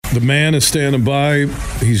The man is standing by.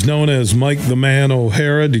 He's known as Mike the Man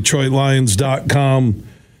O'Hara, DetroitLions.com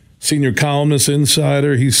senior columnist,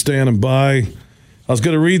 insider. He's standing by. I was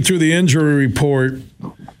going to read through the injury report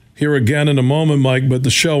here again in a moment, Mike, but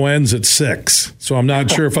the show ends at 6, so I'm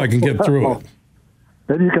not sure if I can get through it.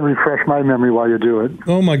 Maybe you can refresh my memory while you do it.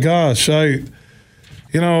 Oh, my gosh. There's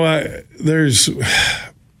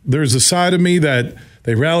a side of me that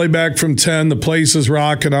they rally back from 10, the place is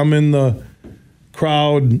rocking, I'm in the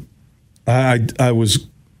crowd. I was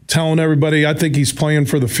telling everybody I think he's playing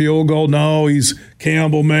for the field goal. No, he's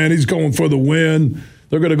Campbell, man. He's going for the win.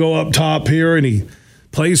 They're going to go up top here, and he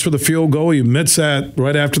plays for the field goal. He admits that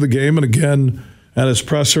right after the game, and again at his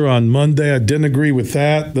presser on Monday. I didn't agree with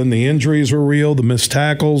that. Then the injuries were real. The missed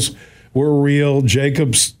tackles were real.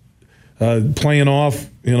 Jacobs playing off,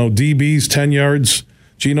 DBs 10 yards.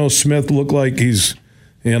 Geno Smith looked like he's,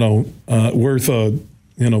 worth a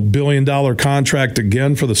 $1 billion contract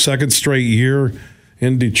again for the second straight year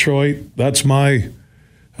in Detroit. That's my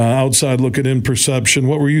outside looking in perception.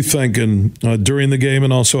 What were you thinking during the game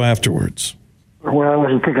and also afterwards? Well, I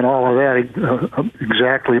wasn't thinking all of that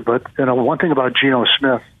exactly, but one thing about Geno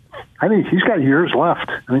Smith, I think he's got years left.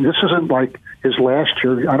 I mean, this isn't like his last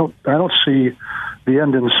year. I don't see the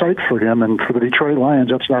end in sight for him, and for the Detroit Lions,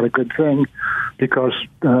 that's not a good thing because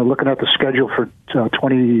looking at the schedule for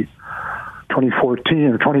 2014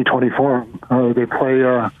 or 2024, they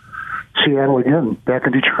play Seattle again back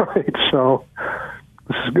in Detroit. So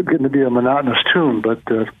this is getting to be a monotonous tune, but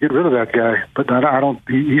get rid of that guy. But I don't.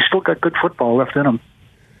 He's still got good football left in him.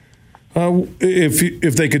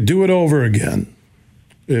 If they could do it over again,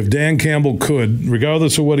 if Dan Campbell could,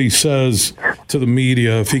 regardless of what he says to the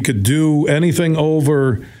media, if he could do anything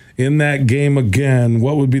over in that game again,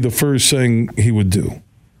 what would be the first thing he would do?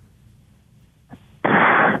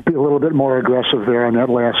 Be a little bit more aggressive there on that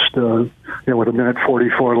last, with a minute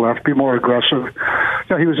 44 left. Be more aggressive.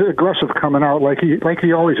 He was aggressive coming out like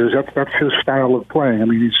he always is. That's his style of playing. I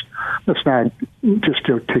mean, it's not just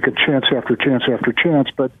take a chance after chance after chance,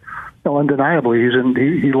 but undeniably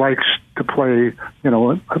he likes to play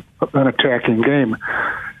an attacking game.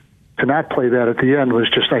 To not play that at the end was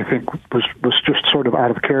just, I think, was just sort of out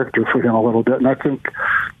of character for him a little bit. And I think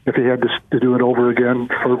if he had to do it over again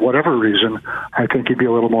for whatever reason, I think he'd be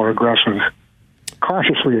a little more aggressive,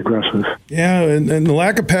 cautiously aggressive. Yeah, and the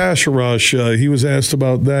lack of pass rush, he was asked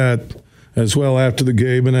about that as well after the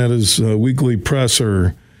game and at his weekly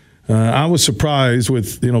presser. I was surprised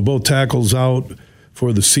with both tackles out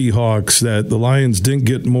for the Seahawks that the Lions didn't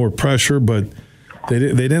get more pressure, but they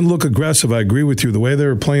didn't look aggressive. I agree with you. The way they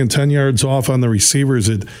were playing 10 yards off on the receivers,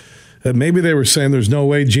 maybe they were saying there's no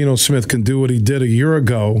way Geno Smith can do what he did a year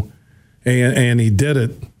ago, and he did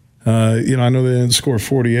it. I know they didn't score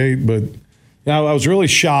 48, but I was really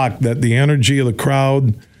shocked that the energy of the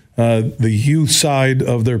crowd, the youth side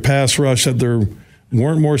of their pass rush, that there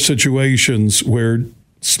weren't more situations where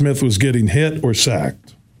Smith was getting hit or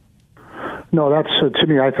sacked. No, that's to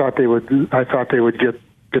me. I thought they would get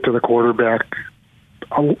to the quarterback,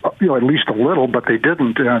 at least a little, but they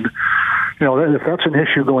didn't. And if that's an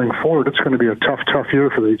issue going forward, it's going to be a tough year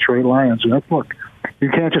for the Detroit Lions. And look, you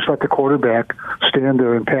can't just let the quarterback stand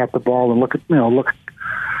there and pat the ball and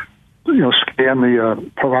scan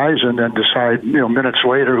the horizon and decide minutes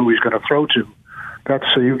later who he's going to throw to. That's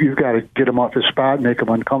you've got to get him off his spot, make him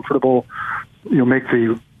uncomfortable. Make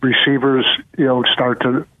the receivers start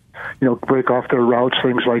to break off their routes,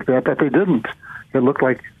 things like that. But they didn't. It looked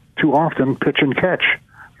like too often pitch and catch.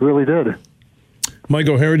 It really did. Mike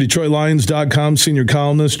O'Hara, DetroitLions.com senior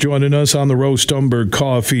columnist, joining us on the Roast Umberg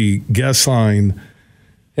Coffee guest line.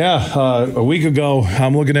 Yeah, a week ago,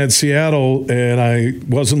 I'm looking at Seattle, and I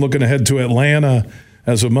wasn't looking ahead to Atlanta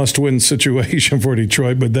as a must-win situation for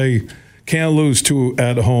Detroit, but they can't lose 2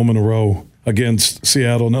 at home in a row against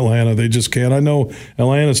Seattle and Atlanta. They just can't. I know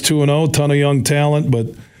Atlanta's 2-0, ton of young talent, but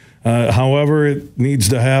however it needs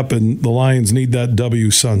to happen, the Lions need that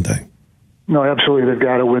W Sunday. No, absolutely. They've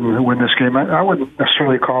got to win this game. I wouldn't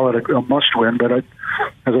necessarily call it a must-win, but as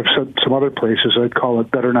I've said some other places, I'd call it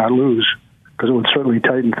better not lose because it would certainly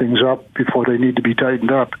tighten things up before they need to be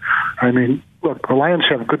tightened up. I mean, look, the Lions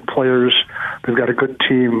have good players. They've got a good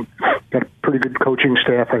team, got a pretty good coaching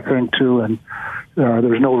staff, I think, too, and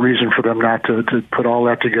there's no reason for them not to put all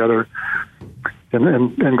that together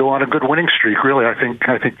and go on a good winning streak. Really, I think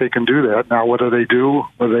they can do that. Now, whether they do,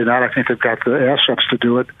 whether they not, I think they've got the assets to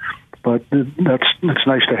do it. But it's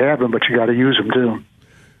nice to have them, but you got to use them too.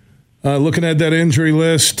 Looking at that injury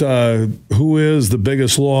list, who is the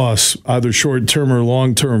biggest loss, either short term or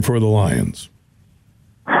long term, for the Lions?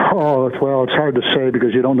 Oh, it's hard to say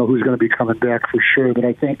because you don't know who's going to be coming back for sure. But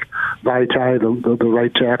I think Vaitai, the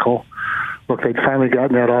right tackle, look, they'd finally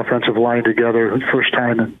gotten that offensive line together. First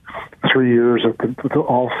time in 3 years that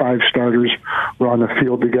all 5 starters were on the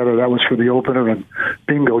field together. That was for the opener, and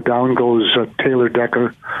bingo, down goes Taylor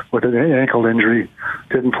Decker with an ankle injury.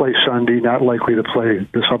 Didn't play Sunday, not likely to play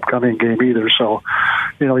this upcoming game either. So,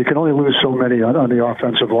 you can only lose so many on the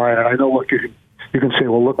offensive line. And I know, look, you can say,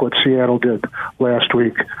 well, look what Seattle did last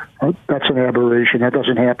week. That's an aberration. That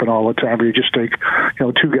doesn't happen all the time. Where you just take,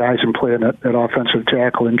 2 guys and play in that offensive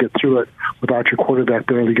tackle and get through it without your quarterback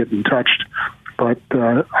barely getting touched. But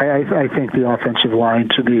I think the offensive line,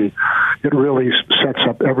 to me, it really sets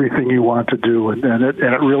up everything you want to do, and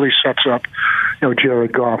it really sets up,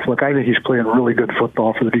 Jared Goff. Look, I think he's playing really good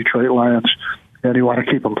football for the Detroit Lions, and you want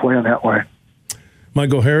to keep him playing that way.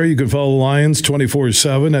 Mike O'Hara, you can follow the Lions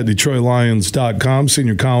 24/7 at DetroitLions.com.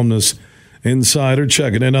 Senior columnist, insider,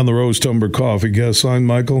 checking in on the Rose Tumbler Coffee guest line.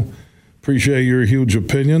 Michael, appreciate your huge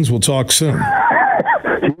opinions. We'll talk soon.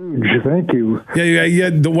 Huge, thank you. Yeah, you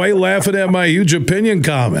had the way laughing at my huge opinion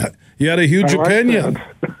comment. You had a huge opinion.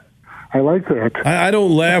 That. I like that. I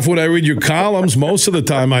don't laugh when I read your columns. Most of the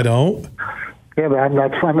time, I don't. Yeah, but I'm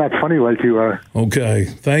not funny like you are. Okay.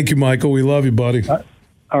 Thank you, Michael. We love you, buddy.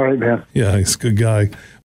 All right, man. Yeah, he's a good guy.